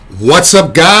What's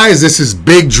up, guys? This is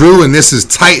Big Drew, and this is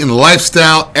Titan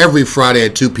Lifestyle. Every Friday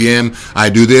at 2 p.m. I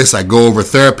do this. I go over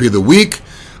therapy of the week.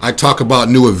 I talk about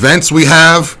new events we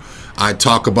have. I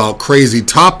talk about crazy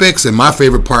topics, and my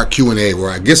favorite part, Q&A,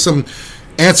 where I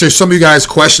answer some of you guys'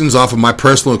 questions off of my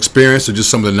personal experience or just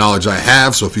some of the knowledge I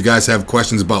have. So if you guys have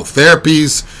questions about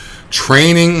therapies,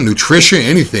 training, nutrition,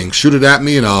 anything, shoot it at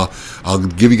me, and I'll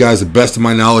give you guys the best of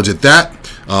my knowledge at that.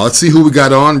 Let's see who we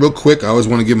got on real quick. I always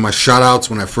want to give my shout outs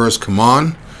when I first come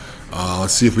on.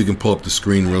 Let's see if we can pull up the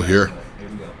screen real here.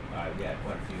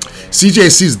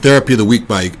 CJC's Therapy of the Week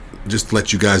by, just to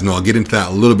let you guys know, I'll get into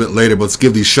that a little bit later, but let's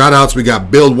give these shout outs. We got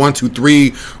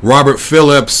Build123, Robert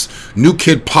Phillips, New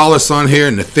Kid Paulus on here,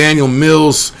 Nathaniel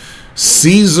Mills,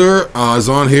 Caesar is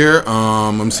on here.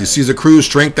 Let me see, Caesar Cruz,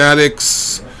 Strength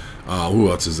Addicts. Who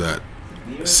else is that?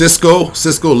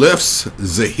 Cisco Lifts,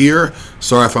 Zahir.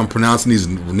 Sorry if I'm pronouncing these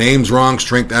names wrong.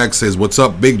 Strength Act says, "What's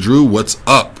up, Big Drew? What's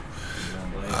up?"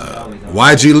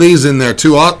 YG Lee's in there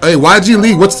too. Hey, YG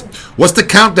Lee, what's the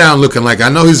countdown looking like? I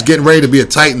know he's getting ready to be a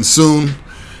Titan soon.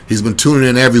 He's been tuning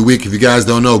in every week. If you guys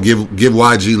don't know, give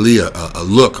YG Lee a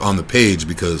look on the page,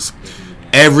 because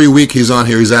every week he's on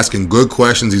here. He's asking good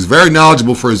questions. He's very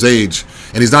knowledgeable for his age,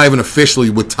 and he's not even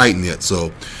officially with Titan yet.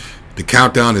 So the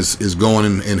countdown is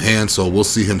going in hand, so we'll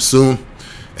see him soon.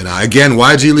 And again,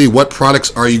 YG Lee, what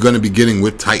products are you going to be getting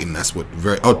with Titan? That's what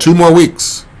 2 more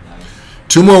weeks.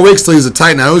 2 more weeks till he's a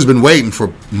Titan. I know he's been waiting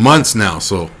for months now,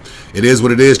 so it is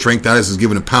what it is. Strength Addicts is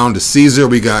giving £1 to Caesar.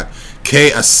 We got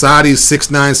K Asadi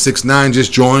 6969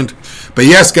 just joined. But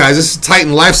yes, guys, this is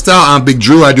Titan Lifestyle. I'm Big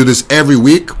Drew. I do this every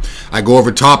week. I go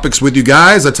over topics with you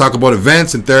guys. I talk about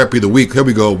events and therapy of the week. Here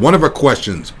we go. One of our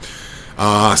questions.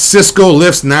 Cisco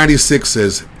Lifts 96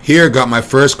 says, "Here, got my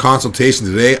first consultation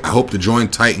today. I hope to join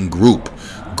Titan Group."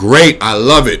 Great, I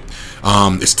love it.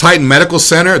 It's Titan Medical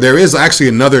Center. There is actually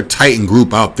another Titan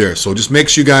Group out there, so just make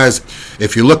sure you guys,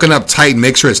 if you're looking up Titan,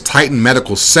 make sure it's Titan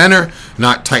Medical Center,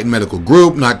 not Titan Medical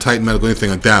Group, not Titan Medical, anything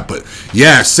like that. But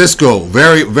yeah, Cisco,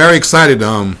 very, very excited.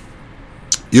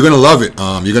 You're gonna love it.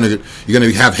 You're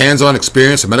gonna have hands-on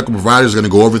experience. The medical provider is gonna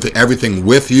go over everything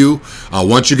with you.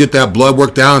 Once you get that blood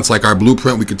work down, it's like our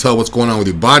blueprint. We can tell what's going on with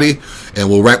your body, and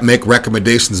we'll make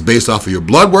recommendations based off of your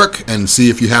blood work and see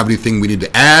if you have anything we need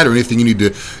to add or anything you need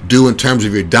to do in terms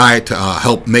of your diet to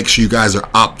help make sure you guys are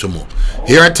optimal.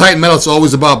 Here at Titan Metal, it's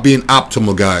always about being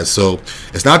optimal, guys. So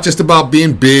it's not just about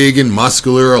being big and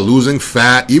muscular or losing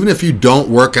fat. Even if you don't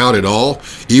work out at all,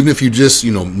 even if you just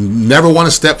never want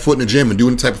to step foot in the gym and do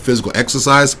any type of physical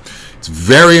exercise, it's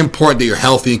very important that you're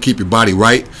healthy and keep your body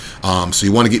right. So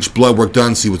you want to get your blood work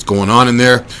done, see what's going on in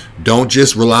there. Don't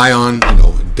just rely on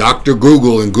Dr.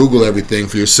 Google and Google everything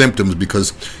for your symptoms,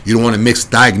 because you don't want to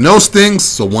misdiagnose things.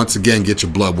 So once again, get your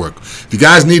blood work. If you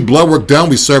guys need blood work done,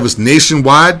 we service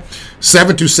nationwide.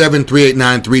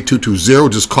 727-389-3220.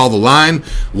 Just call the line.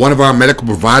 One of our medical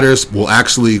providers will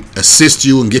actually assist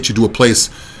you and get you to a place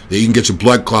that you can get your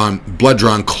blood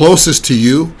drawn closest to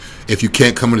you if you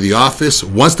can't come into the office.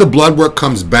 Once the blood work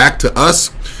comes back to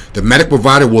us, the medical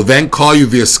provider will then call you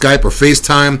via Skype or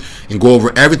FaceTime and go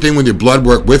over everything with your blood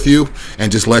work with you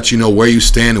and just let you know where you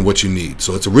stand and what you need.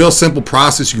 So it's a real simple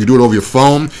process. You can do it over your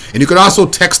phone, and you can also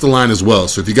text the line as well.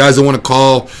 So if you guys don't want to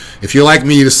call, if you're like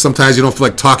me, sometimes you don't feel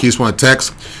like talking, you just want to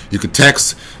text, you can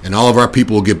text, and all of our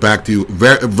people will get back to you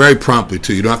very, very promptly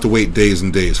too. You don't have to wait days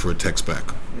and days for a text back.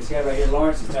 This guy right here,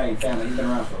 Lawrence, is Titan family. He's been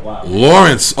around for a while.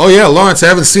 Lawrence. Oh, yeah, Lawrence. I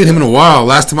haven't seen him in a while.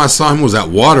 Last time I saw him was at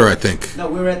Water, I think. No,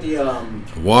 we were at the...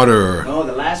 Water. No,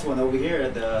 the last one over here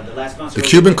at the last concert. The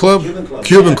Cuban Club?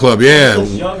 Cuban Club, yeah. He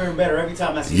looks younger and better every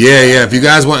time I see him. Yeah. If you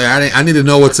guys want... I need to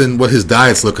know what his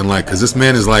diet's looking like, because this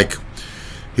man is like...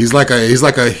 He has like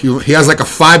a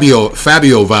Fabio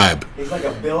vibe. He's like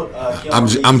a built...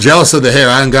 I'm jealous of the hair.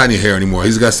 I haven't got any hair anymore.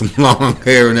 He's got some long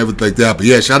hair and everything like that. But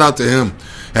yeah, shout out to him.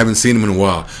 Haven't seen him in a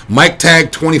while. Mike Tag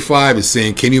 25 is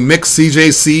saying, "Can you mix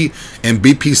CJC and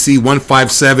BPC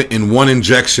 157 in one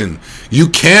injection?" You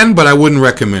can, but I wouldn't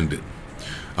recommend it.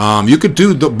 You could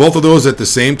do both of those at the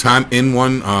same time in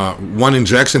one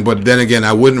injection, but then again,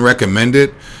 I wouldn't recommend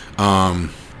it. I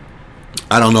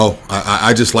don't know.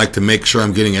 I just like to make sure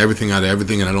I'm getting everything out of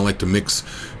everything, and I don't like to mix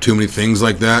too many things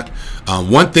like that.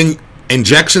 One thing,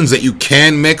 injections that you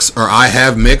can mix, or I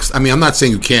have mixed, I mean, I'm not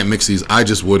saying you can't mix these, I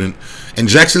just wouldn't.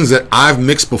 Injections that I've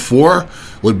mixed before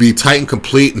would be Titan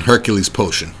Complete and Hercules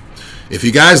Potion. If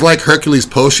you guys like Hercules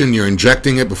Potion, you're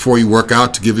injecting it before you work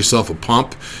out to give yourself a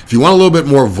pump. If you want a little bit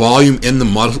more volume in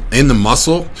the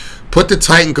muscle, put the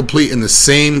Titan Complete in the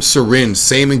same syringe,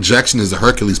 same injection as the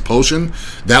Hercules Potion.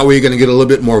 That way you're going to get a little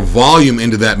bit more volume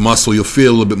into that muscle. You'll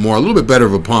feel a little bit better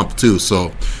of a pump too.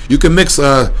 So you can mix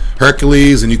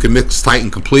Hercules and you can mix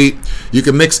Titan Complete. You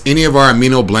can mix any of our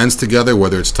amino blends together,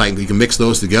 whether it's Titan. You can mix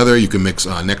those together. You can mix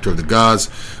Nectar of the Gods.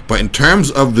 But in terms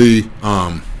of the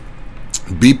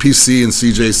BPC and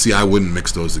CJC, I wouldn't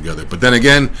mix those together. But then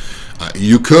again,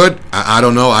 you could. I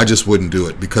don't know. I just wouldn't do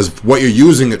it because what you're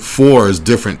using it for is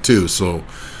different too. So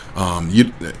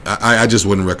I just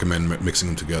wouldn't recommend mixing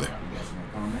them together.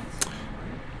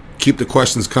 Keep the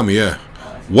questions coming. Yeah.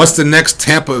 What's the next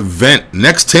Tampa event?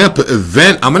 Next Tampa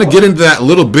event, I'm going to get into that a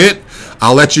little bit.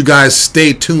 I'll let you guys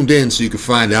stay tuned in so you can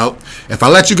find out. If I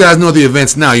let you guys know the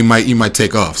events now, you might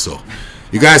take off. So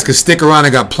you guys can stick around.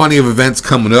 I got plenty of events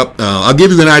coming up. I'll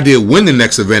give you an idea when the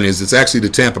next event is. It's actually the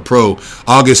Tampa Pro,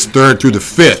 August 3rd through the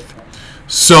 5th.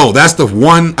 So that's the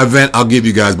one event I'll give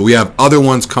you guys. But we have other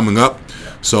ones coming up.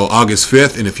 So August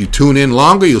 5th. And if you tune in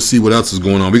longer, you'll see what else is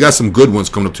going on. We got some good ones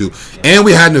coming up too. And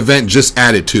we had an event just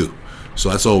added too. So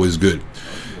that's always good.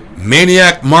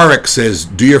 Maniac Marek says,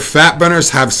 do your fat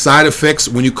burners have side effects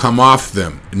when you come off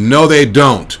them? No, they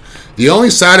don't. The only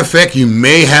side effect you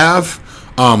may have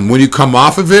when you come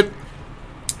off of it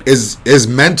is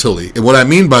mentally. And what I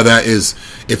mean by that is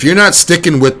if you're not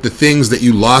sticking with the things that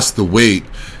you lost the weight.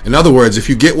 In other words, if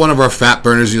you get one of our fat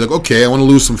burners, you're like, okay, I want to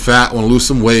lose some fat, I want to lose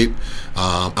some weight.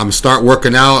 I'm going to start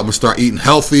working out. I'm going to start eating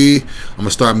healthy. I'm going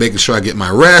to start making sure I get my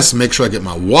rest, make sure I get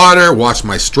my water, watch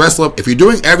my stress level. If you're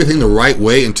doing everything the right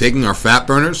way and taking our fat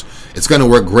burners, it's going to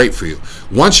work great for you.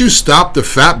 Once you stop the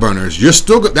fat burners, you're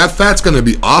still that fat's going to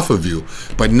be off of you.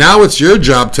 But now it's your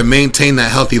job to maintain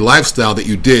that healthy lifestyle that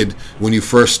you did when you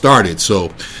first started.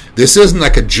 So this isn't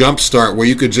like a jump start where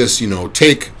you could just,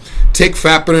 take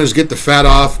fat burners, get the fat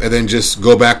off, and then just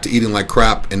go back to eating like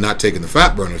crap and not taking the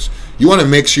fat burners. You want to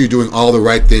make sure you're doing all the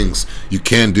right things you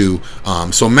can do.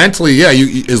 So mentally, yeah,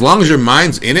 you as long as your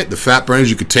mind's in it, the fat burners,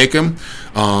 you could take them.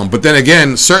 But then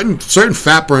again, certain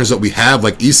fat burners that we have,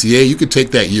 like ECA, you could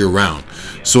take that year round.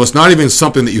 So it's not even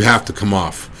something that you have to come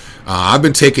off. I've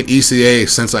been taking ECA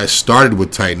since I started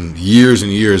with Titan, years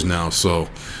and years now. So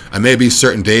I may be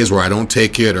certain days where I don't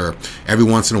take it, or every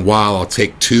once in a while I'll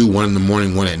take two, one in the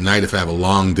morning, one at night if I have a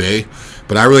long day.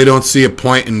 But I really don't see a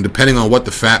point in depending on what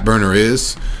the fat burner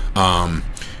is.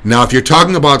 Now, if you're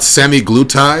talking about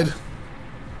semi-glutide,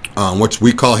 which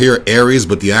we call here Aries,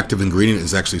 but the active ingredient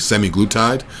is actually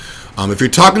semi-glutide. If you're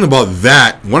talking about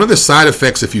that, one of the side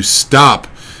effects if you stop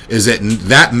is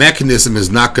that mechanism is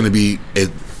not going to be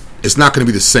it's not going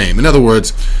to be the same. In other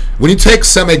words, when you take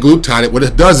semi-glutide, what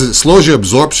it does is it slows your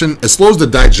absorption, it slows the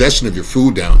digestion of your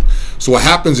food down. So what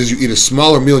happens is you eat a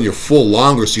smaller meal and you're full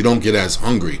longer so you don't get as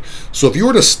hungry. So if you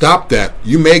were to stop that,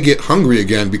 you may get hungry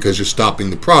again because you're stopping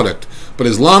the product. But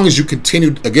as long as you continue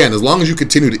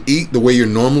to eat the way you're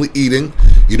normally eating,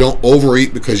 you don't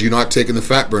overeat because you're not taking the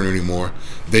fat burner anymore,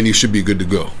 then you should be good to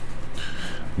go.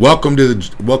 Welcome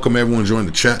everyone joining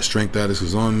the chat. Strength Addicts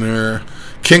is on there.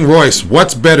 King Royce,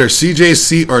 what's better,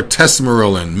 CJC or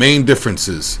Testosterone? Main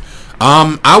differences.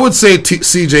 I would say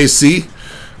CJC.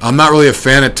 I'm not really a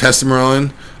fan of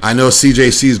Testosterone. I know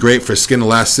CJC is great for skin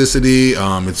elasticity.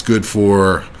 It's good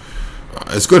for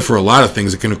a lot of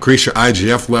things. It can increase your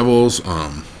IGF levels.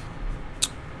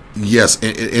 Yes,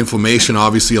 inflammation.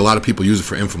 Obviously, a lot of people use it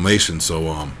for inflammation.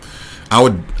 So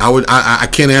I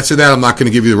can't answer that. I'm not going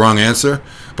to give you the wrong answer.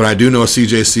 But I do know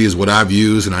CJC is what I've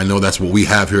used, and I know that's what we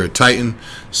have here at Titan.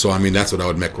 So, I mean, that's what I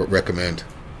would recommend.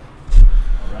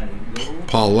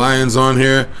 Paul Lyons on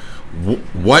here.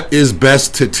 What is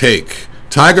best to take?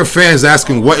 Tiger fans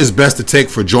asking what is best to take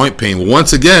for joint pain. Well,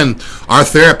 once again, our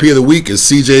therapy of the week is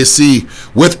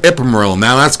CJC with Ipamorel.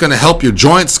 Now, that's going to help your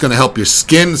joints. It's going to help your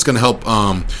skin. It's going to help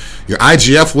your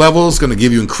IGF levels. It's going to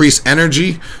give you increased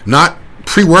energy. Not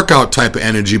pre-workout type of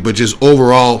energy, but just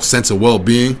overall sense of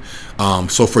well-being.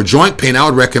 So for joint pain, I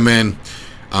would recommend,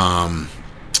 I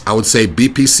would say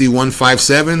BPC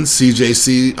 157,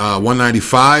 CJC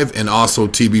 195, and also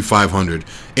TB 500.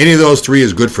 Any of those three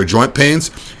is good for joint pains.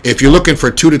 If you're looking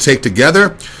for two to take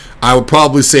together, I would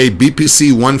probably say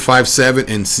BPC 157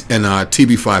 and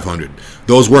TB 500.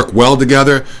 Those work well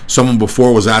together. Someone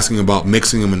before was asking about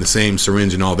mixing them in the same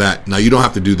syringe and all that. Now, you don't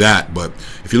have to do that, but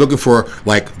if you're looking for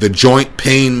like the joint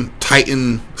pain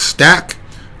Titan stack,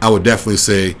 I would definitely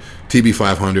say TB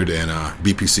 500 and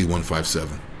BPC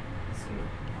 157.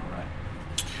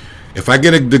 If I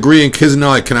get a degree in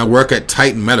Kisnell, can I work at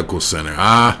Titan Medical Center?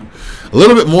 A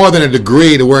little bit more than a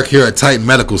degree to work here at Titan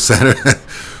Medical Center.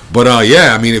 But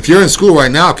yeah, I mean, if you're in school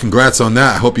right now, congrats on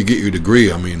that. I hope you get your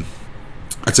degree. I mean,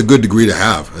 that's a good degree to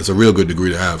have. It's a real good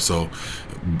degree to have. So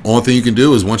Only thing you can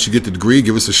do is once you get the degree,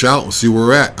 give us a shout. We'll see where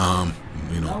we're at.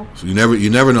 So you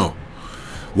never know.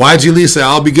 YG Lee said,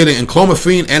 I'll be getting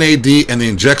enclomiphene, NAD, and the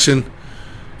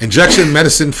injection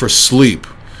medicine for sleep.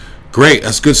 Great,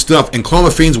 that's good stuff.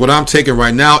 Enclomiphene is what I'm taking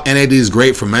right now. NAD is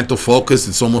great for mental focus.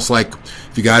 It's almost like,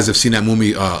 if you guys have seen that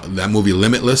movie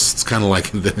Limitless, it's kind of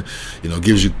like,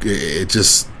 gives you, it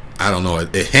just, I don't know,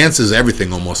 it enhances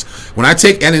everything almost. When I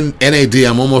take NAD,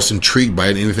 I'm almost intrigued by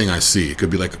anything I see. It could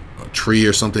be like a tree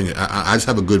or something. I just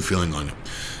have a good feeling on it.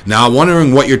 Now, I'm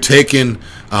wondering what you're taking,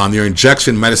 your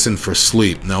injection medicine for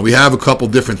sleep. Now, we have a couple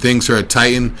different things here at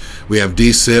Titan. We have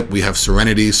D-Sip, we have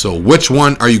Serenity. So which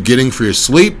one are you getting for your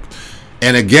sleep?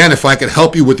 And again, if I could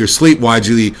help you with your sleep,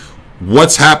 YG,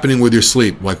 what's happening with your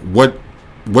sleep? Like,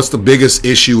 what's the biggest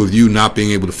issue with you not being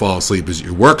able to fall asleep? Is it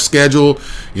your work schedule?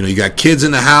 You got kids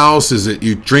in the house? Is it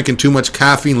you drinking too much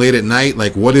caffeine late at night?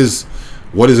 Like, what is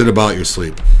it about your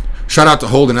sleep? Shout out to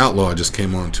Holden Outlaw, just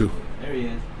came on too. There he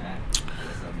is.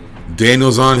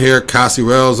 Daniel's on here. Cassie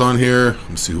Wells on here. Let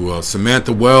me see who else.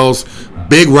 Samantha Wells.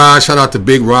 Big Rod. Shout out to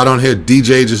Big Rod on here.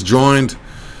 DJ just joined.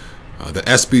 The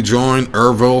SB joined.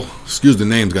 Ervil. Excuse the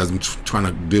names, guys. I'm trying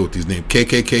to deal with these names.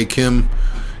 KKK Kim.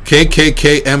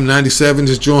 KKKM97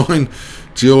 just joined.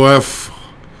 GOF.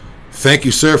 Thank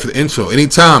you, sir, for the intro.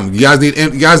 Anytime. You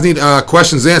guys need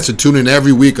questions answered, tune in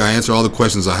every week. I answer all the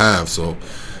questions I have. So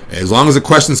as long as the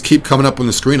questions keep coming up on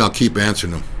the screen, I'll keep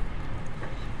answering them.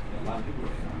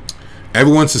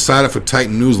 Everyone's to sign up for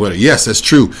Titan newsletter. Yes, that's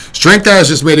true. Strength has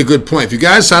just made a good point. If you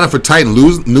guys sign up for Titan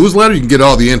newsletter, you can get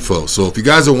all the info. So if you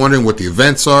guys are wondering what the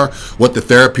events are, what the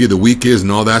therapy of the week is, and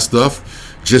all that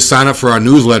stuff, just sign up for our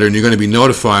newsletter, and you're going to be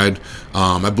notified.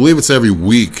 I believe it's every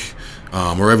week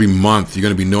or every month. You're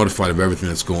going to be notified of everything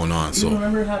that's going on. Do you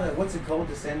remember what's the code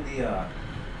to send the?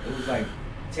 It was like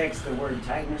text the word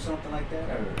Titan or something like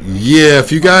that? Yeah,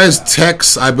 if you guys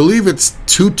text, I believe it's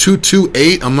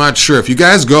 2228. I'm not sure. If you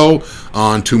guys go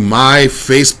on to my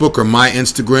Facebook or my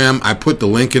Instagram, I put the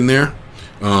link in there.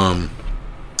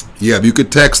 If you could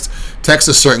text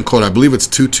a certain code, I believe it's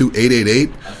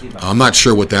 22888. I'm not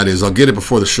sure what that is. I'll get it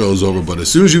before the show's over, but as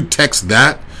soon as you text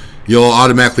that, you'll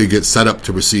automatically get set up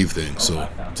to receive things. So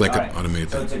it's like an automated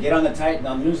thing. So to get on the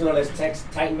Titan newsletter, let's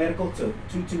text Titan Medical to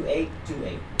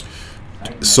 22828.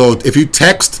 So if you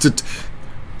text to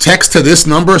this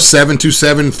number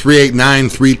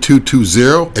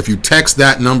 727-389-3220. If you text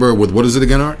that number with, what is it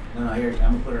again, Art? No, here, I'm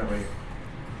gonna put it up right here.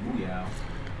 Ooh, yeah,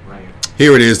 right here.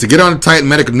 Here it is. To get on the Titan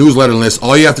Medical newsletter list,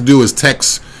 all you have to do is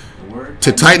text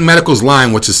to Titan Medical's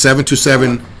line, which is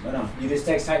 727. No, you just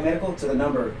text Titan Medical to the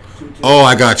number 228. Oh,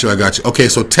 I got you. Okay,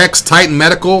 so text Titan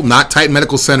Medical, not Titan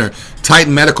Medical Center.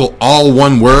 Titan Medical, all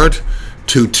one word,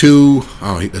 to 2.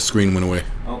 Oh, the screen went away.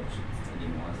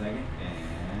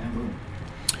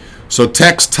 So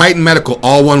text Titan Medical,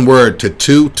 all one word, to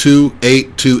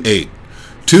 22828.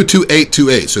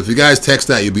 22828. So if you guys text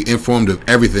that, you'll be informed of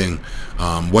everything.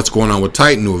 What's going on with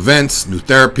Titan, new events, new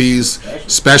therapies,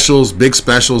 specials, big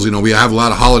specials. We have a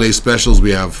lot of holiday specials.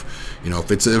 We have, if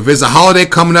it's a holiday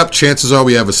coming up, chances are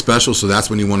we have a special. So that's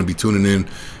when you want to be tuning in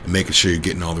and making sure you're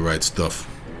getting all the right stuff.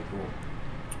 Very cool.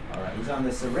 All right, he's on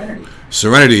the Serenity.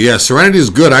 Serenity, yeah. Serenity is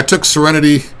good. I took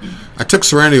Serenity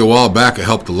a while back. It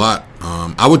helped a lot.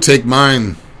 I would take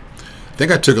mine, I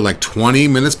think I took it like 20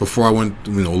 minutes before I went,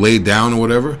 laid down or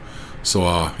whatever.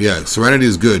 So, Serenity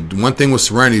is good. One thing with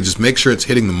Serenity, just make sure it's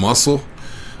hitting the muscle.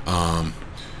 And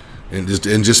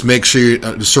just make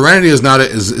sure Serenity is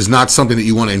not something that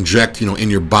you want to inject, in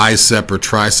your bicep or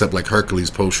tricep like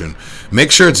Hercules potion. Make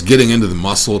sure it's getting into the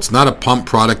muscle. It's not a pump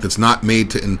product. It's not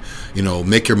made to,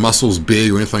 make your muscles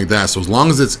big or anything like that. So as long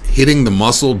as it's hitting the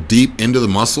muscle deep into the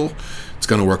muscle, it's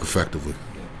going to work effectively.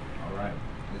 All right,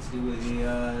 let's do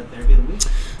the therapy of the week.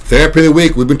 Therapy of the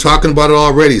week. We've been talking about it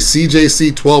already.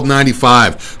 CJC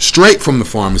 1295, straight from the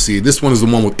pharmacy. This one is the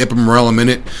one with ipamorelin in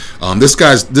it. This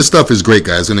stuff is great,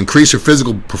 guys. It's going to increase your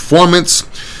physical performance.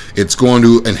 It's going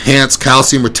to enhance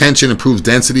calcium retention, improves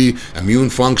density,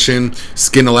 immune function,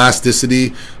 skin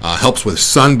elasticity, helps with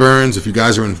sunburns. If you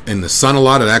guys are in the sun a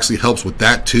lot, it actually helps with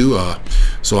that too.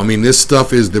 This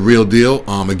stuff is the real deal.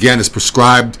 Again, it's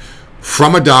prescribed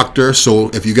from a doctor. So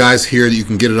if you guys hear that you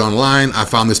can get it online, I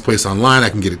found this place online,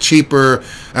 I can get it cheaper,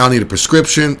 I don't need a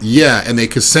prescription. Yeah, and they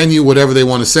can send you whatever they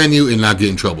want to send you and not get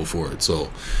in trouble for it.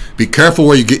 So be careful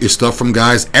where you get your stuff from,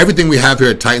 guys. Everything we have here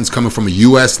at Titan's coming from a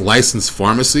U.S. licensed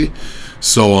pharmacy.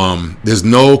 So there's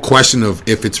no question of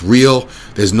if it's real.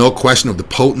 There's no question of the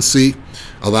potency.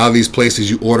 A lot of these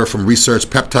places you order from Research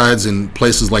Peptides and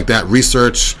places like that,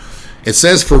 Research. It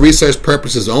says for research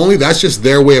purposes only. That's just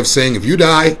their way of saying if you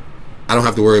die, I don't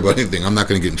have to worry about anything. I'm not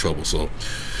going to get in trouble. So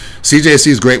CJC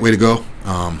is a great way to go.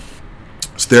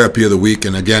 It's therapy of the week,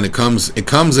 and again, it comes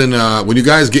in when you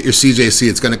guys get your CJC,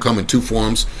 it's going to come in two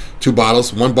forms, two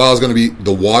bottles. One bottle is going to be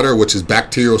the water, which is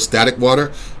bacteriostatic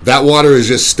water. That water is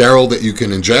just sterile that you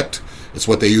can inject. It's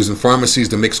what they use in pharmacies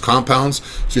to mix compounds.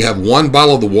 So you have one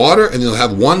bottle of the water, and you'll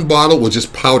have one bottle with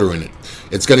just powder in it.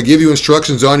 It's going to give you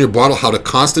instructions on your bottle how to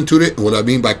constitute it. And what I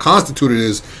mean by constitute it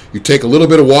is you take a little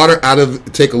bit of water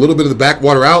take a little bit of the back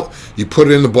water out, you put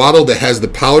it in the bottle that has the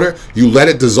powder, you let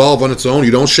it dissolve on its own.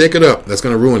 You don't shake it up. That's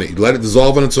going to ruin it. You let it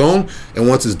dissolve on its own, and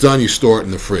once it's done, you store it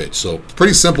in the fridge. So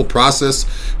pretty simple process.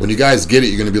 When you guys get it,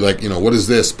 you're going to be like, what is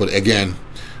this? But again,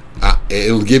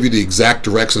 it'll give you the exact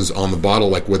directions on the bottle,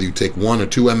 like whether you take 1 or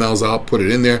 2 mLs out, put it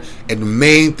in there. And the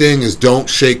main thing is don't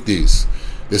shake these.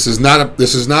 This is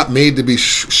not made to be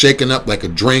shaken up like a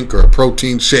drink or a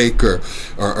protein shake or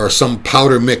some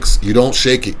powder mix. You don't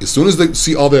shake it. As soon as they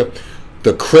see all the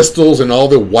crystals and all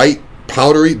the white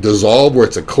powdery dissolve where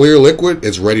it's a clear liquid,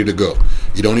 it's ready to go.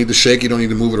 You don't need to shake. You don't need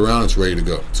to move it around. It's ready to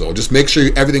go. So just make sure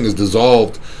everything is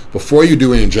dissolved before you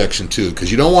do an injection too,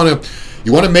 because you want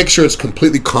to make sure it's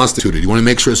completely constituted. You want to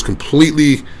make sure it's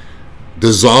completely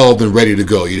dissolved and ready to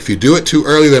go. If you do it too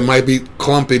early, there might be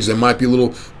clumpage, there might be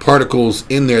little particles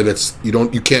in there that's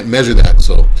you can't measure that.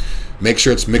 So make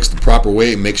sure it's mixed the proper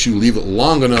way. Make sure you leave it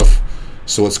long enough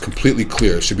so it's completely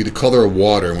clear. It should be the color of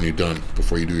water when you're done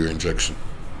before you do your injection.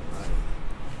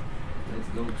 Let's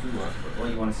go to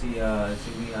you want to see I don't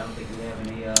think we have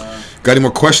any got any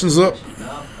more questions up? No.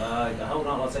 Hold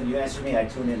on, all of a sudden you answered me. I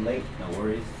tuned in late. No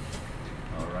worries.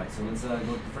 So let's go to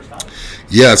the first topic.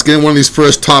 Yeah, let's get in one of these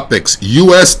first topics.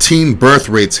 U.S. teen birth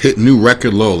rates hit new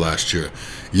record low last year.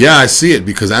 Yeah, I see it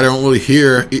because I don't really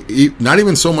hear, not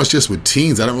even so much just with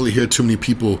teens, I don't really hear too many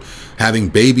people having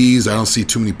babies. I don't see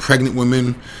too many pregnant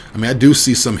women. I mean, I do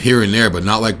see some here and there, but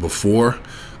not like before.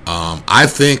 I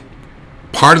think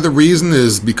part of the reason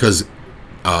is because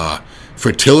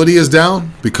fertility is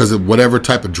down because of whatever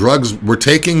type of drugs we're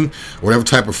taking, whatever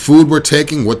type of food we're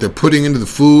taking, what they're putting into the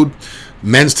food.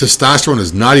 Men's testosterone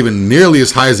is not even nearly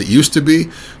as high as it used to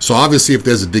be. So obviously if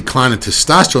there's a decline in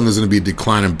testosterone, there's going to be a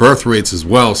decline in birth rates as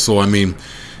well. So I mean,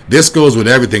 this goes with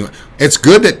everything. It's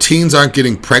good that teens aren't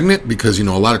getting pregnant because, a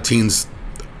lot of teens,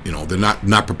 they're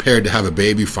not prepared to have a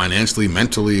baby financially,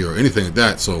 mentally, or anything like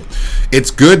that. So it's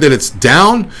good that it's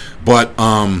down, but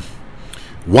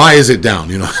why is it down?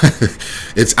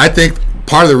 I think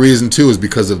part of the reason too is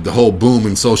because of the whole boom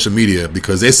in social media,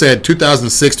 because they said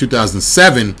 2006,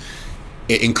 2007,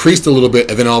 it increased a little bit,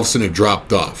 and then all of a sudden it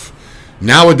dropped off.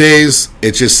 Nowadays,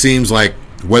 it just seems like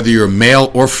whether you're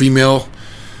male or female,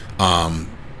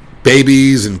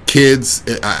 babies and kids,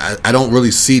 I don't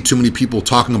really see too many people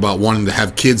talking about wanting to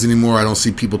have kids anymore. I don't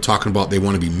see people talking about they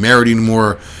want to be married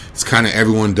anymore. It's kind of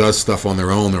everyone does stuff on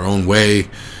their own way,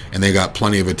 and they got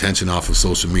plenty of attention off of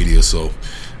social media. So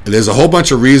there's a whole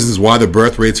bunch of reasons why the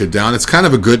birth rates are down. It's kind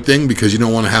of a good thing because you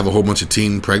don't want to have a whole bunch of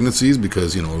teen pregnancies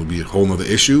because, it'll be a whole other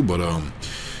issue. But,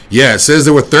 it says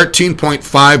there were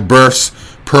 13.5 births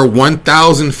per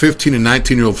 1,000 15 and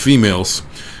 19-year-old females,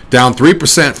 down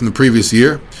 3% from the previous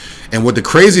year. And what the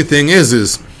crazy thing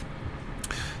is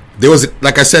there was,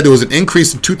 like I said, there was an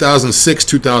increase in 2006,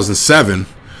 2007.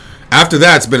 After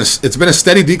that, it's been a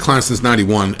steady decline since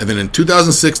 91, and then in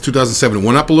 2006, 2007, it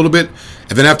went up a little bit,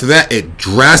 and then after that, it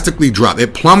drastically dropped.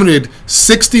 It plummeted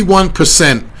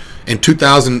 61%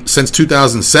 since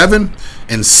 2007,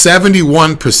 and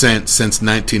 71% since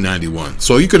 1991.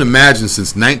 So you can imagine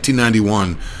since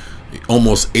 1991,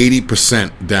 almost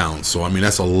 80% down. So I mean,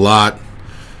 that's a lot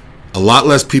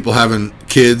less people having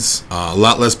kids, a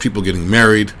lot less people getting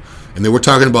married, and then we're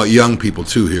talking about young people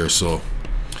too here. So.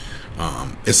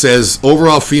 It says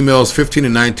overall females 15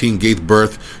 and 19 gave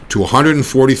birth to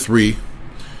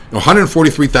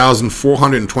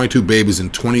 143,422 babies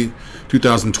in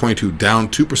 2022, down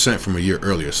 2% from a year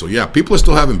earlier. So yeah, people are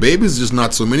still having babies, just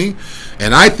not so many.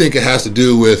 And I think it has to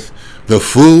do with the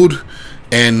food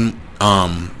and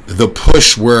the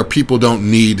push where people don't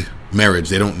need marriage.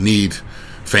 They don't need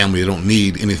family. They don't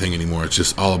need anything anymore. It's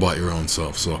just all about your own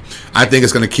self. So I think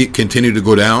it's going to continue to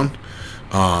go down.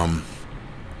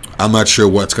 I'm not sure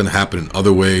what's going to happen in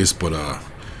other ways, but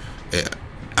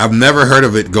I've never heard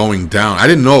of it going down. I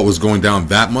didn't know it was going down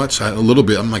that much. A little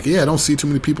bit. I'm like, I don't see too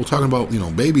many people talking about,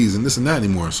 babies and this and that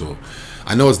anymore. So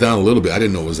I know it's down a little bit. I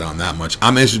didn't know it was down that much.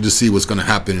 I'm interested to see what's going to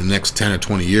happen in the next 10 or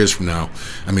 20 years from now.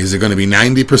 I mean, is it going to be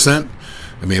 90%?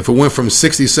 I mean, if it went from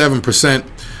 67%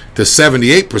 to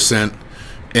 78%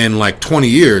 in like 20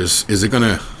 years, is it going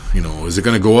to, is it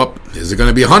going to go up? Is it going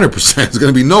to be 100%? It's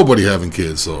going to be nobody having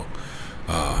kids. So,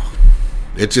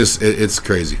 it's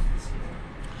crazy.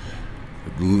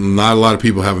 Not a lot of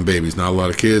people having babies. Not a lot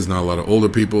of kids. Not a lot of older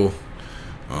people.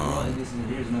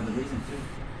 Here's another reason too.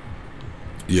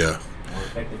 Yeah. More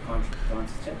effective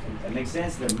contraception. That makes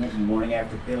sense. The morning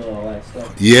after pill, all that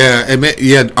stuff.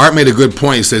 Yeah, Art made a good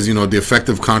point. He says, the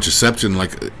effective contraception,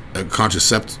 like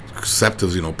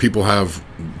contraceptives, people have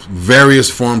various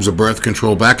forms of birth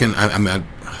control. Back in, I'm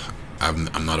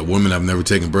not a woman. I've never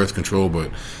taken birth control,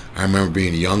 but I remember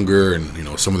being younger,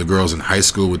 and some of the girls in high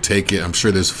school would take it. I'm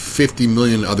sure there's 50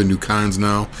 million other new kinds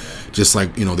now. Just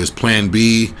like there's Plan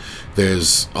B.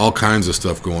 There's all kinds of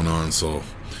stuff going on. So.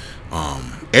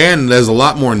 And there's a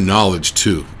lot more knowledge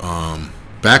too.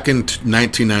 Back in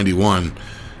 1991,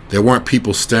 there weren't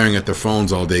people staring at their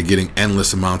phones all day getting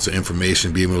endless amounts of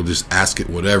information, being able to just ask it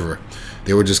whatever.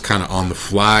 They were just kind of on the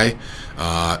fly.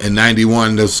 In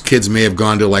 91, those kids may have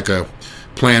gone to like a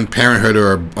Planned Parenthood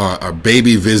or a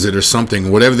baby visit or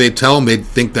something. Whatever they tell them, they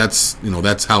think that's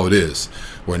how it is.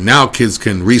 Where now kids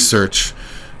can research,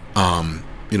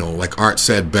 like Art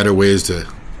said, better ways to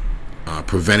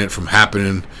prevent it from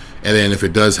happening. And then if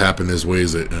it does happen, there's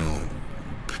ways that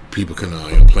people can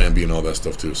Plan B and all that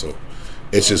stuff too. So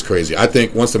it's just crazy. I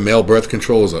think once the male birth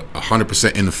control is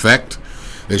 100% in effect,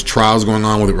 there's trials going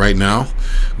on with it right now.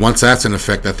 Once that's in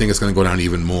effect, I think it's going to go down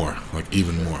even more, Yeah. All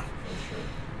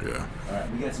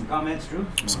right, we got some comments, Drew.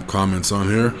 Some comments on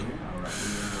here.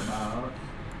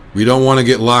 We don't want to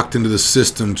get locked into the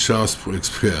system.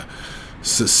 Setium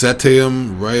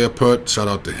Rayaput, shout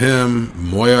out to him.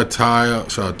 Moya Taya,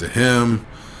 shout out to him.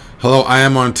 Hello, I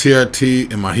am on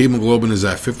TRT and my hemoglobin is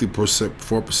at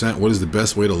 54%. What is the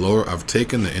best way to lower? I've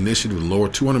taken the initiative to lower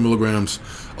 200 milligrams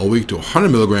a week to 100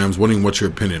 milligrams. Wondering what's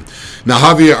your opinion? Now,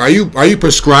 Javier, are you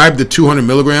prescribed the 200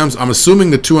 milligrams? I'm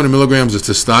assuming the 200 milligrams is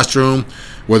testosterone,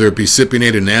 whether it be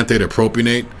cypionate, enanthate, or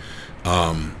propionate.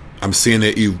 I'm seeing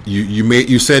that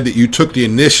you said that you took the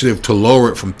initiative to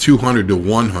lower it from 200 to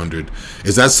 100.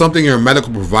 Is that something your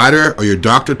medical provider or your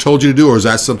doctor told you to do, or is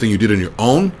that something you did on your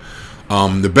own?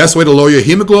 The best way to lower your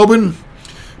hemoglobin,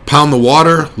 pound the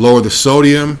water, lower the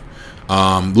sodium,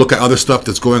 look at other stuff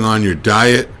that's going on in your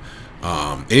diet.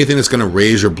 Anything that's going to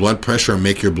raise your blood pressure and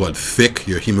make your blood thick,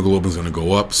 your hemoglobin is going to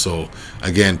go up. So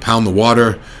again, pound the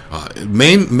water.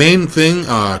 Main thing,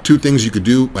 two things you could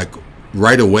do like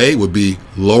right away would be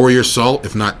lower your salt.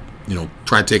 If not,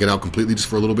 try to take it out completely just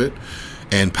for a little bit.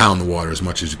 And pound the water as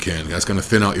much as you can. That's going to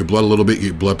thin out your blood a little bit, get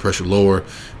your blood pressure lower,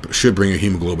 but should bring your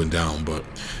hemoglobin down. But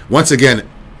once again,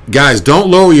 guys, don't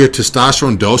lower your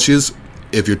testosterone doses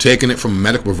if you're taking it from a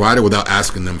medical provider without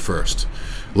asking them first.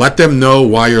 Let them know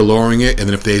why you're lowering it, and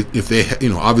then if they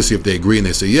obviously if they agree and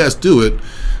they say yes, do it.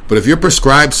 But if you're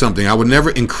prescribed something, I would never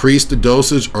increase the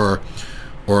dosage or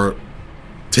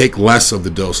take less of the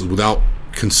doses without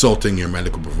consulting your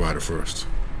medical provider first.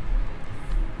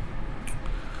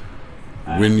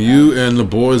 When you and the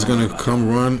boys gonna come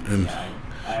run and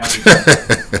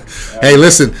hey,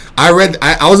 listen, I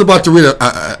was about to read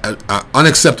a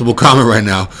unacceptable comment right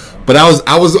now, but I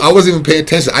wasn't even paying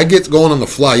attention. I get going on the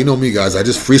fly. You know me, guys. I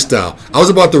just freestyle. I was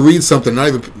about to read something. Not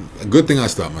even a good thing I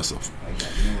stopped myself.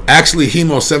 Actually,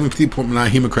 hemo 70.9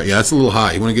 hemocrit. Yeah, that's a little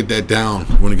high. You want to get that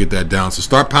down. So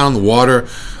start pounding the water.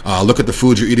 Look at the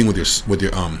food you're eating with your.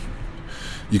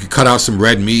 You could cut out some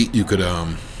red meat. You could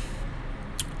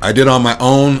I did on my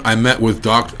own. I meet with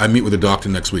a doctor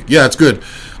next week. Yeah, it's good.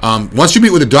 Once you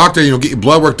meet with a doctor, get your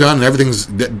blood work done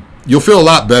and you'll feel a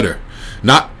lot better.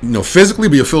 Not physically,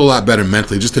 but you'll feel a lot better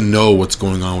mentally, just to know what's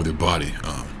going on with your body.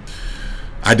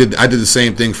 I did the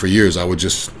same thing for years. I would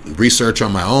just research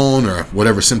on my own or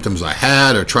whatever symptoms I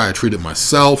had or try to treat it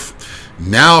myself.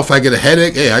 Now, if I get a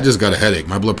headache, hey, I just got a headache.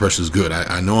 My blood pressure is good.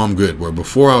 I know I'm good. Where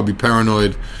before I would be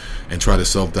paranoid and try to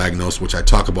self-diagnose, which I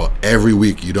talk about every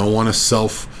week. You don't want to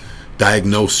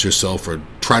self-diagnose yourself or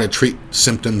try to treat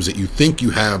symptoms that you think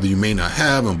you have that you may not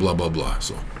have, and blah, blah, blah.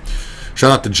 So,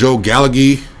 shout out to Joe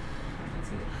Gallagher,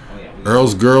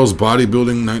 Earl's Girls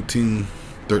Bodybuilding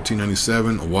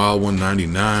 1397, a Wild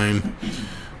 199,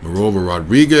 Marova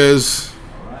Rodriguez.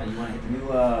 All right, you want to hit the new,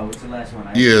 what's the last one?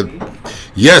 Yeah.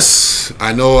 Yes,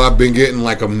 I know I've been getting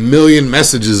like a million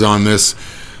messages on this.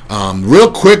 Real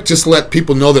quick, just to let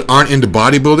people know that aren't into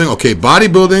bodybuilding. Okay,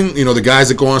 bodybuilding, the guys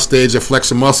that go on stage, they flex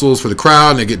their muscles for the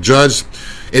crowd and they get judged.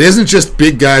 It isn't just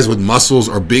big guys with muscles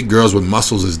or big girls with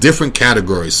muscles. It's different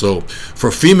categories. So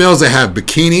for females, they have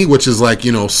bikini, which is like,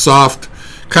 soft,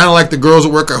 kind of like the girls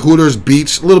that work at Hooters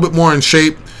Beach, a little bit more in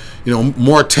shape,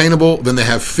 more attainable. Then they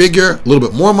have figure, a little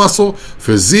bit more muscle.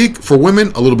 Physique for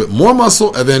women, a little bit more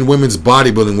muscle. And then women's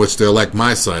bodybuilding, which they're like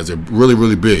my size. They're really,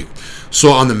 really big.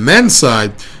 So on the men's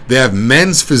side, they have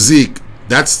men's physique.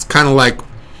 That's kind of like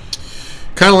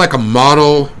a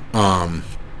model.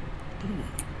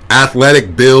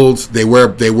 athletic builds. They wear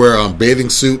bathing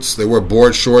suits. They wear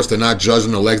board shorts. They're not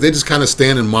judging their legs. They just kind of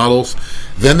stand in models.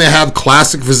 Then they have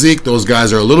classic physique. Those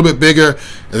guys are a little bit bigger.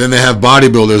 And then they have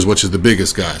bodybuilders, which is the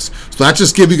biggest guys. So I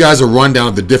just give you guys a rundown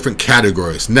of the different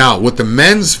categories. Now, with the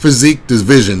men's physique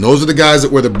division, those are the guys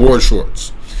that wear the board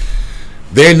shorts.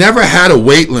 They never had a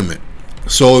weight limit.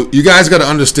 So you guys got to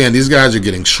understand, these guys are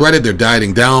getting shredded. They're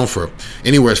dieting down for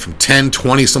anywhere from 10,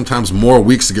 20, sometimes more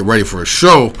weeks to get ready for a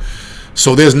show.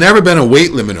 So there's never been a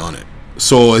weight limit on it.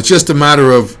 So it's just a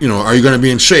matter of, are you going to be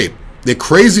in shape? The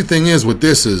crazy thing is with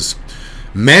this is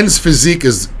men's physique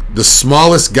is the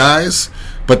smallest guys,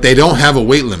 but they don't have a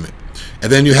weight limit.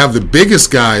 And then you have the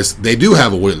biggest guys, they do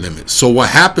have a weight limit. So what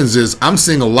happens is I'm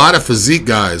seeing a lot of physique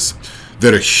guys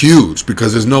that are huge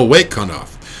because there's no weight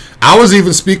cutoff. I was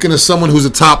even speaking to someone who's a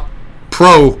top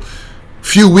pro a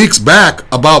few weeks back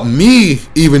about me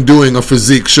even doing a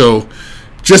physique show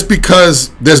just because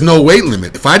there's no weight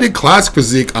limit. If I did classic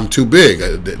physique, I'm too big.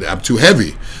 I'm too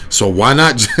heavy. So why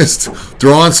not just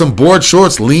throw on some board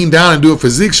shorts, lean down, and do a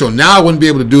physique show? Now I wouldn't be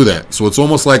able to do that. So it's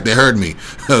almost like they heard me.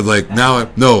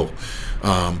 No.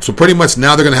 So pretty much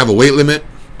now they're going to have a weight limit.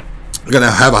 They're going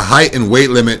to have a height and weight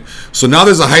limit. So now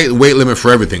there's a height and weight limit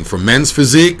for everything. For men's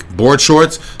physique, board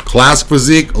shorts, classic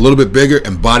physique, a little bit bigger,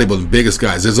 and bodybuilding, biggest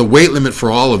guys. There's a weight limit for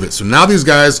all of it. So now these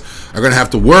guys are going to have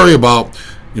to worry about,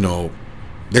 they're going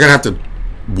to have to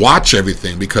watch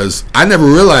everything because I never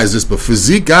realized this, but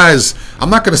physique guys,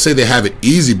 I'm not going to say they have it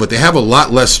easy, but they have a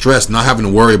lot less stress not having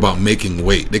to worry about making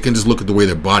weight. They can just look at the way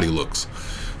their body looks.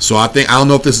 So I don't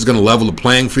know if this is going to level the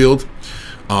playing field.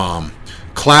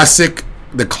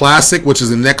 The classic, which is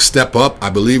the next step up, I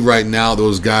believe right now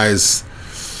those guys,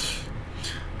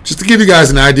 just to give you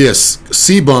guys an idea,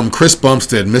 C-Bum, Chris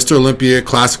Bumstead, Mr. Olympia,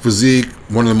 classic physique,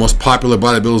 one of the most popular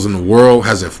bodybuilders in the world,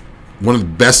 has one of the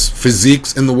best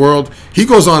physiques in the world. He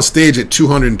goes on stage at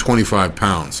 225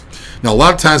 pounds. Now, a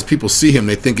lot of times people see him,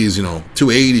 they think he's,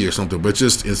 280 or something, but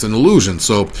it's an illusion.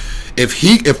 So if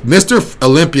Mr.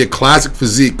 Olympia classic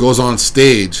physique goes on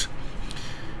stage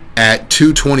at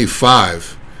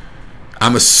 225,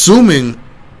 I'm assuming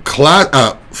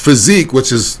physique,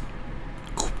 which is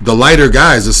the lighter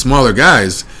guys, the smaller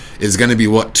guys, is going to be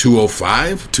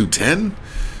 205, 210?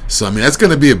 So, that's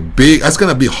going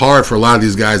to be hard for a lot of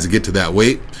these guys to get to that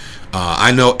weight.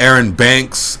 I know Aaron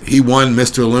Banks, he won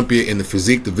Mr. Olympia in the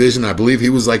physique division. I believe he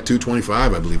was like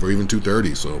 225, or even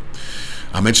 230. So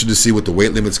I'm interested to see what the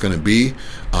weight limit's going to be.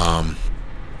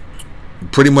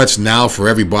 Pretty much now for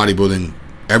every bodybuilding,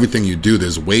 everything you do,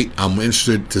 there's weight. I'm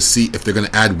interested to see if they're going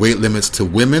to add weight limits to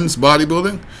women's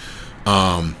bodybuilding.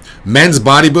 Men's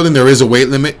bodybuilding, there is a weight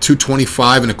limit,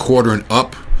 225 and a quarter and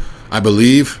up, I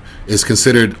believe, is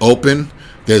considered open.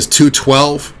 There's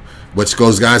 212, which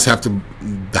guys have to,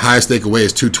 the highest they can weigh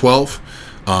is 212.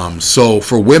 So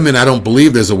for women, I don't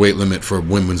believe there's a weight limit for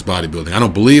women's bodybuilding. I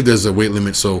don't believe there's a weight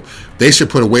limit, so they should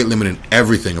put a weight limit in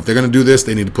everything. If they're going to do this,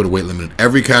 they need to put a weight limit in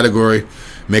every category,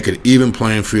 make it an even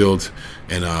playing field,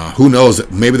 and who knows,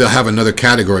 maybe they'll have another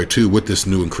category too with this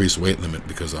new increased weight limit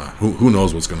because who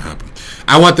knows what's going to happen.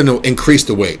 I want them to increase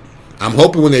the weight. I'm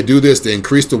hoping when they do this, they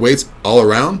increase the weights all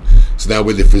around, so that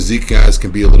way the physique guys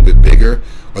can be a little bit bigger,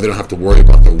 or they don't have to worry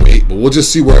about the weight. But we'll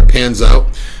just see where it pans out.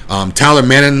 Tyler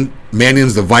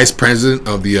Mannion's the vice president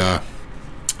of the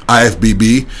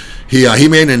IFBB. He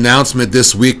made an announcement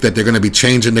this week that they're going to be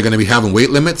changing. They're going to be having weight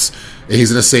limits. And he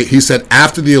said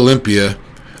after the Olympia,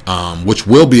 which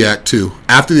will be at 2,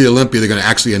 after the Olympia, they're going to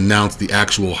actually announce the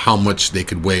actual how much they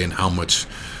could weigh and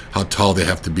how tall they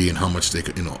have to be and how much they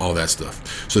could, all that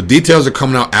stuff. So details are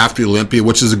coming out after the Olympia,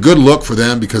 which is a good look for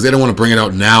them because they don't want to bring it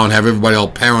out now and have everybody all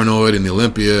paranoid in the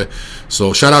Olympia.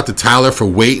 So shout out to Tyler for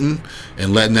waiting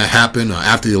and letting that happen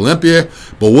after the Olympia.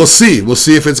 But we'll see. We'll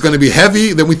see if it's going to be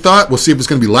heavy than we thought. We'll see if it's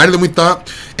going to be lighter than we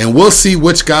thought. And we'll see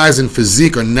which guys in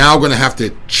physique are now going to have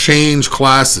to change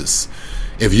classes.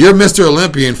 If you're Mr.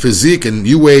 Olympia in physique and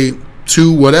you weigh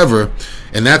 2 whatever,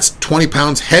 and that's 20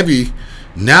 pounds heavy,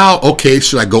 now, okay,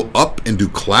 should I go up and do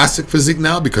classic physique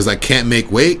now because I can't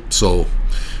make weight? So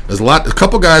there's a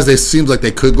couple guys, they seems like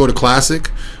they could go to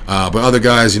classic, but other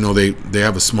guys, they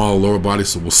have a small lower body.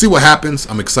 So we'll see what happens.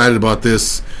 I'm excited about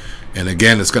this. And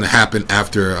again, it's going to happen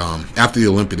after the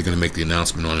Olympia. They're going to make the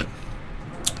announcement on it.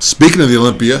 Speaking of the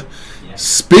Olympia,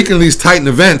 speaking of these Titan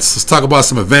events, let's talk about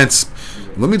some events.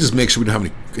 Let me just make sure we don't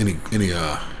have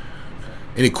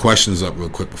any questions up real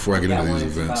quick before I get into these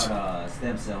events. About,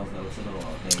 stem cells, though. It's a little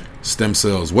okay. Stem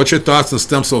cells. What's your thoughts on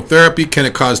stem cell therapy? Can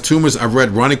it cause tumors? I've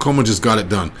read Ronnie Coleman just got it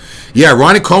done. Yeah,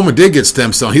 Ronnie Coleman did get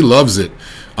stem cell. He loves it.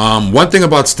 One thing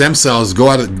about stem cells,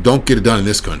 don't get it done in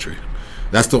this country.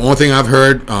 That's the only thing I've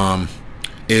heard.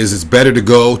 is it's better to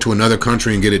go to another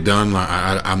country and get it done.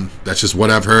 That's just what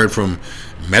I've heard from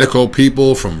medical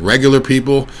people, from regular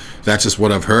people. That's just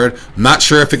what I've heard. I'm not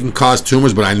sure if it can cause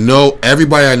tumors, but I know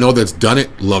everybody I know that's done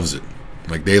it loves it.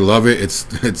 Like, they love it.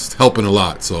 It's helping a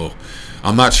lot. So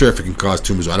I'm not sure if it can cause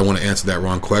tumors. I don't want to answer that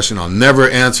wrong question. I'll never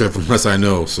answer it unless I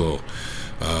know. So,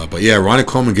 but yeah, Ronnie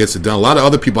Coleman gets it done. A lot of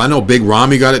other people, I know Big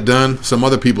Ramy got it done. Some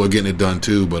other people are getting it done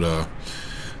too, but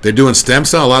they're doing stem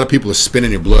cell. A lot of people are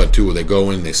spinning your blood too, where they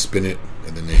go in, they spin it,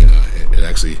 and then it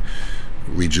actually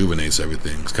rejuvenates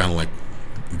everything. It's kind of like,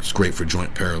 it's great for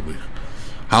joint parably.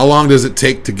 How long does it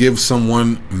take to give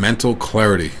someone mental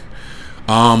clarity?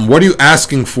 What are you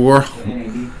asking for?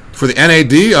 For the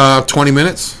NAD, 20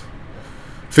 minutes.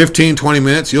 15, 20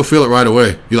 minutes. You'll feel it right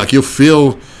away. You'll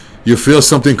feel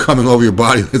something coming over your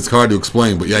body. It's hard to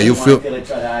explain, but yeah, you'll feel it.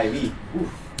 Try the IV.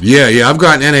 Yeah. I've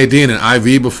gotten NAD in an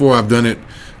IV before. I've done it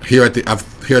here at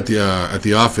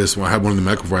the office when I had one of the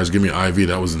medical providers give me an IV.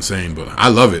 That was insane, but I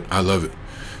love it.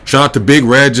 Shout out to Big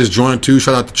Red, just joined too.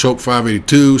 Shout out to Choke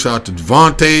 582. Shout out to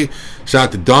Devontae. Shout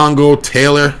out to Dongo,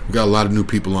 Taylor. We got a lot of new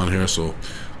people on here, so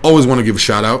always want to give a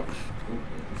shout out.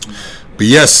 But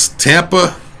yes,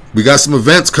 Tampa, we got some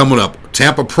events coming up.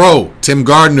 Tampa Pro, Tim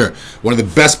Gardner, one of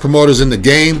the best promoters in the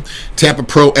game. Tampa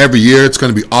Pro every year. It's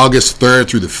going to be August 3rd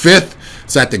through the 5th.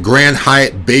 It's at the Grand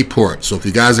Hyatt Bayport. So if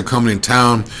you guys are coming in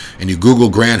town and you Google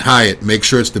Grand Hyatt, make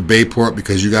sure it's the Bayport,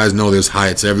 because you guys know there's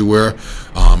Hyatts everywhere.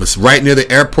 It's right near the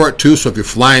airport too, so if you're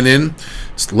flying in,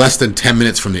 it's less than 10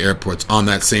 minutes from the airport. It's on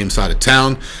that same side of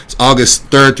town. It's August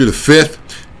 3rd through the 5th.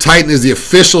 Titan is the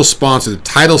official sponsor, the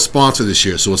title sponsor this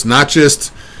year. So it's not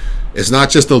just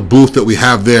a booth that we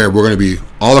have there. We're going to be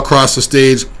all across the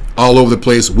stage, all over the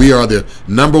place. We are the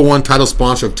 #1 title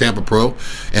sponsor of Tampa Pro,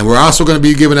 and we're also going to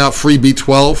be giving out free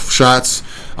B12 shots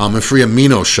and free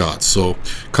amino shots. So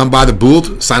come by the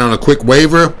booth, sign on a quick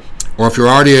waiver, or if you're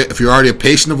already a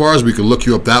patient of ours, we can look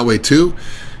you up that way too.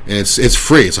 And it's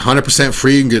free. It's 100%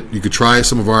 free. You could try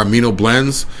some of our amino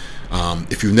blends.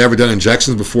 If you've never done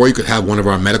injections before, you could have one of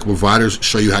our medical providers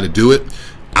show you how to do it.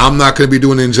 I'm not going to be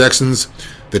doing the injections.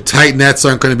 The Titanettes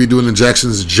aren't going to be doing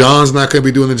injections. John's not going to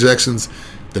be doing injections.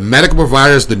 The medical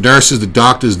providers, the nurses, the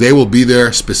doctors, they will be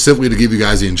there specifically to give you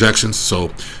guys the injections.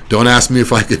 So don't ask me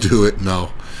if I could do it.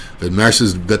 No. The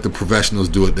nurses, that the professionals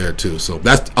do it there too. So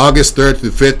that's August 3rd to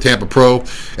the 5th, Tampa Pro.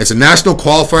 It's a national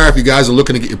qualifier if you guys are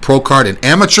looking to get your pro card in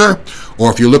amateur, or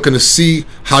if you're looking to see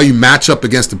how you match up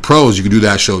against the pros, you can do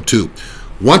that show too.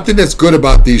 One thing that's good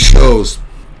about these shows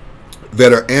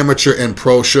that are amateur and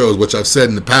pro shows, which I've said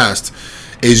in the past,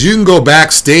 is you can go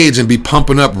backstage and be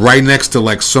pumping up right next to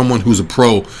like someone who's a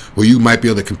pro, where you might be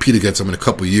able to compete against them in a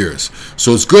couple of years.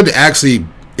 So it's good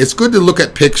to look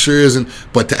at pictures,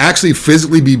 but to actually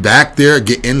physically be back there,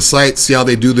 get insight, see how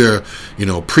they do their,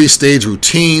 pre-stage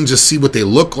routine, just see what they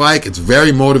look like. It's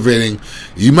very motivating.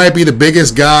 You might be the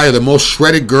biggest guy or the most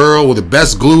shredded girl with the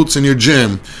best glutes in your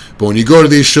gym, but when you go to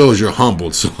these shows, you're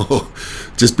humbled. So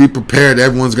just be prepared.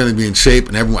 Everyone's going to be in shape,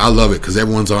 and I love it because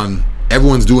everyone's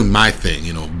doing my thing.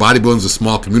 Bodybuilding's a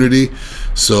small community,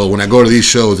 so when I go to these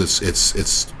shows,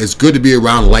 it's good to be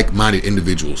around like-minded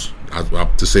individuals,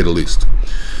 to say the least.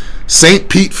 St.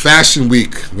 Pete Fashion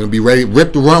Week. I'm gonna be ready.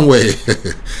 Rip the runway.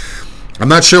 I'm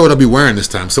not sure what I'll be wearing this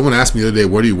time. Someone asked me the other day,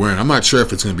 "What are you wearing?" I'm not sure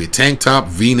if it's gonna be a tank top,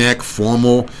 V-neck,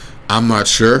 formal. I'm not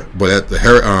sure, but at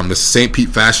the St. Pete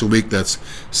Fashion Week, that's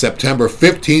September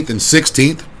 15th and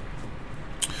 16th.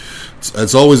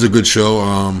 It's always a good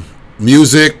show.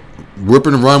 Music.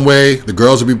 Ripping the runway. The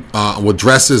girls will be with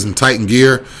dresses and Titan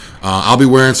gear. I'll be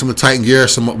wearing some of the Titan gear.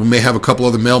 We may have a couple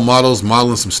other male models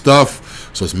modeling some stuff.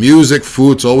 So it's music,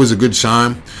 food. It's always a good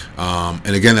time.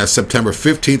 And again, that's September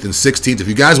 15th and 16th. If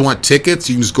you guys want tickets,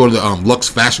 you can just go to the Lux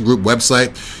Fashion Group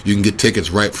website. You can get tickets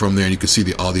right from there, and you can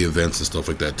see all the events and stuff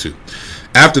like that too.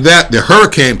 After that, the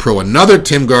Hurricane Pro, another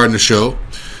Tim Gardner show.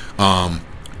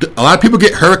 A lot of people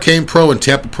get Hurricane Pro and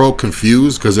Tampa Pro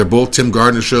confused because they're both Tim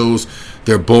Gardner shows.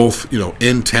 They're both,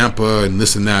 in Tampa and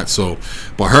this and that. So,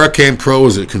 but Hurricane Pro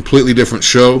is a completely different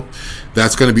show.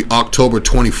 That's going to be October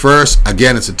 21st.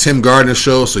 Again, it's a Tim Gardner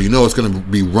show, so it's going to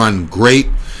be run great.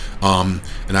 And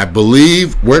I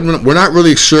believe we're not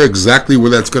really sure exactly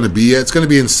where that's going to be yet. It's going to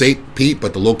be in St. Pete,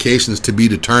 but the location is to be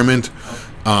determined.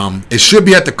 It should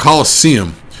be at the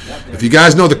Coliseum. If you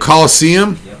guys know the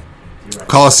Coliseum,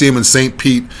 Coliseum in St.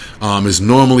 Pete is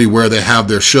normally where they have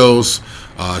their shows.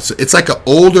 It's like an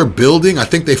older building. I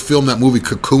think they filmed that movie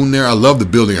Cocoon there. I love the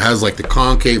building. It has like the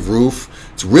concave roof.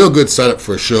 It's a real good setup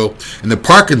for a show. And the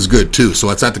parking's good too. So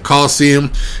it's at the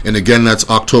Coliseum. And again, that's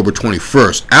October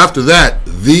 21st. After that,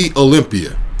 the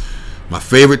Olympia. My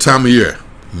favorite time of year.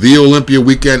 The Olympia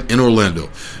weekend in Orlando.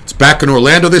 It's back in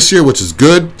Orlando this year, which is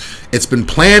good. It's been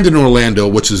planned in Orlando,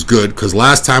 which is good, because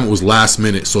last time it was last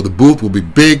minute. So the booth will be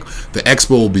big. The expo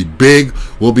will be big.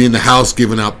 We'll be in the house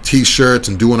giving out T-shirts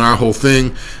and doing our whole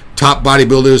thing. Top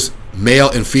bodybuilders, male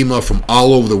and female, from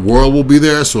all over the world will be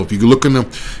there. So if if you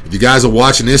guys are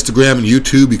watching Instagram and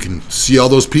YouTube, you can see all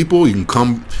those people. You can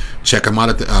come check them out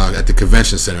at the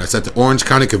convention center. It's at the Orange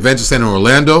County Convention Center in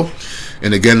Orlando.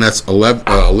 And again, that's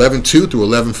 11/2 through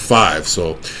 11/5.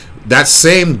 So that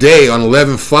same day on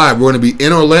 11/5, we're going to be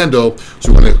in Orlando.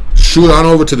 So we're going to shoot on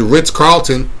over to the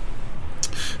Ritz-Carlton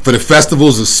for the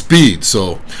Festivals of Speed.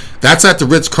 So that's at the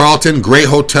Ritz-Carlton. Great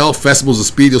hotel, Festivals of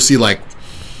Speed. You'll see like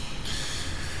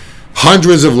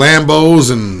hundreds of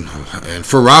Lambos and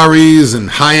Ferraris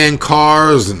and high-end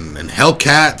cars and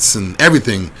Hellcats and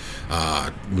everything.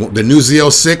 The new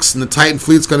Z06 and the Titan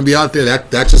fleet's going to be out there.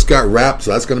 That just got wrapped,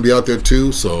 so that's going to be out there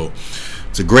too. So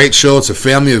it's a great show. It's a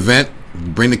family event.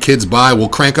 Bring the kids by. We'll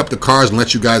crank up the cars and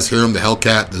let you guys hear them. The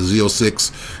Hellcat, the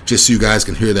Z06, just so you guys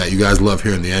can hear that. You guys love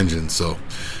hearing the engine. So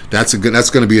that's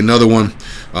going to be another one.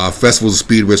 Festivals of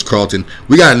Speed, Ritz-Carlton.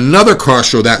 We got another car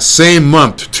show that same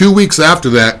month, 2 weeks after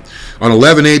that, on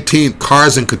 11/18,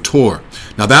 Cars and Couture.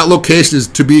 Now that location is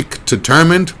to be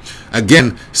determined.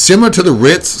 Again, similar to the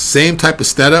Ritz, same type of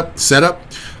setup.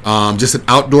 Just an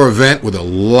outdoor event with a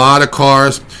lot of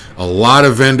cars, a lot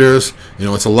of vendors.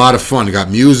 It's a lot of fun. You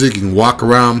got music. You can walk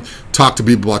around, talk to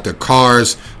people about their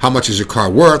cars. How much is your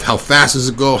car worth? How fast does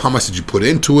it go? How much did you put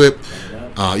into it?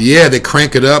 They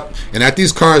crank it up. And at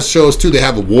these car shows too, they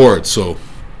have awards. So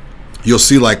you'll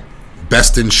see like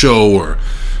best in show or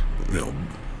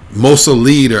most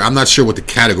elite, or I'm not sure what the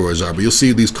categories are, but you'll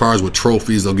see these cars with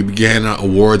trophies. They'll be handing out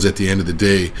awards at the end of the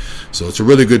day. So it's a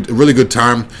really good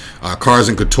time. Cars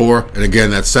and Couture, and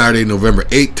again, that's Saturday, November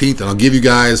 18th, and I'll give you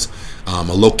guys a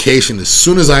location as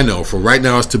soon as I know. For right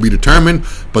now, it's to be determined,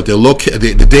 but the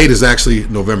date is actually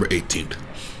November 18th.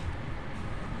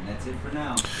 That's it for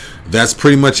now. That's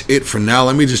pretty much it for now.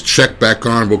 Let me just check back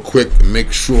on real quick and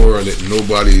make sure that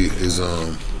nobody is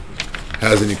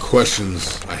has any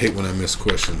questions. I hate when I miss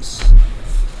questions.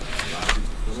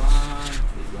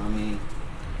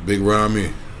 Big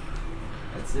Rami.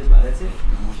 That's it. No more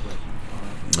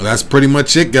questions. That's pretty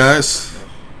much it, guys.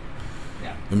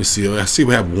 Yeah. Let me see. I see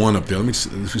we have one up there. Let me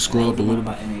see. If we scroll up a little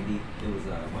bit.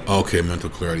 Okay, mental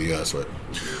clarity. Yeah, that's right.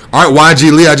 All right,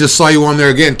 YG Lee, I just saw you on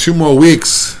there again. 2 more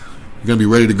weeks. You're going to be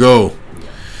ready to go.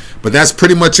 But that's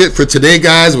pretty much it for today,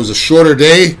 guys. It was a shorter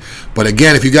day. But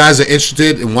again, if you guys are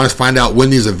interested and want to find out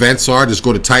when these events are, just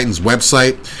go to Titan's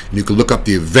website and you can look up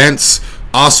the events.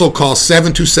 Also call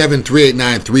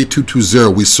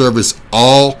 727-389-3220. We service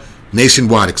all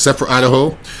nationwide except for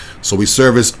Idaho. So we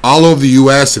service all over the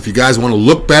U.S. If you guys want to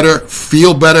look better,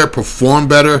 feel better, perform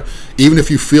better, even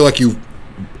if you feel like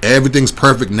everything's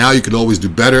perfect now, you could always do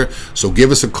better. So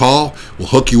give us a call. We'll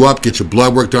hook you up, get your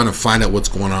blood work done, and find out what's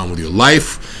going on with your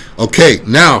life. Okay,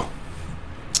 now,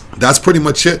 that's pretty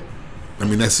much it.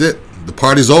 That's it. The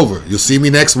party's over. You'll see me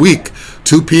next week,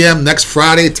 2 p.m. next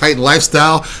Friday, Titan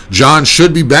Lifestyle. John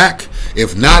should be back.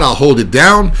 If not, I'll hold it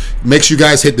down. Make sure you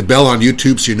guys hit the bell on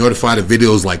YouTube so you're notified of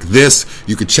videos like this.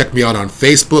 You can check me out on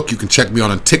Facebook. You can check me out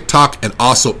on TikTok and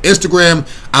also Instagram.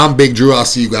 I'm Big Drew. I'll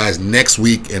see you guys next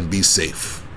week, and be safe.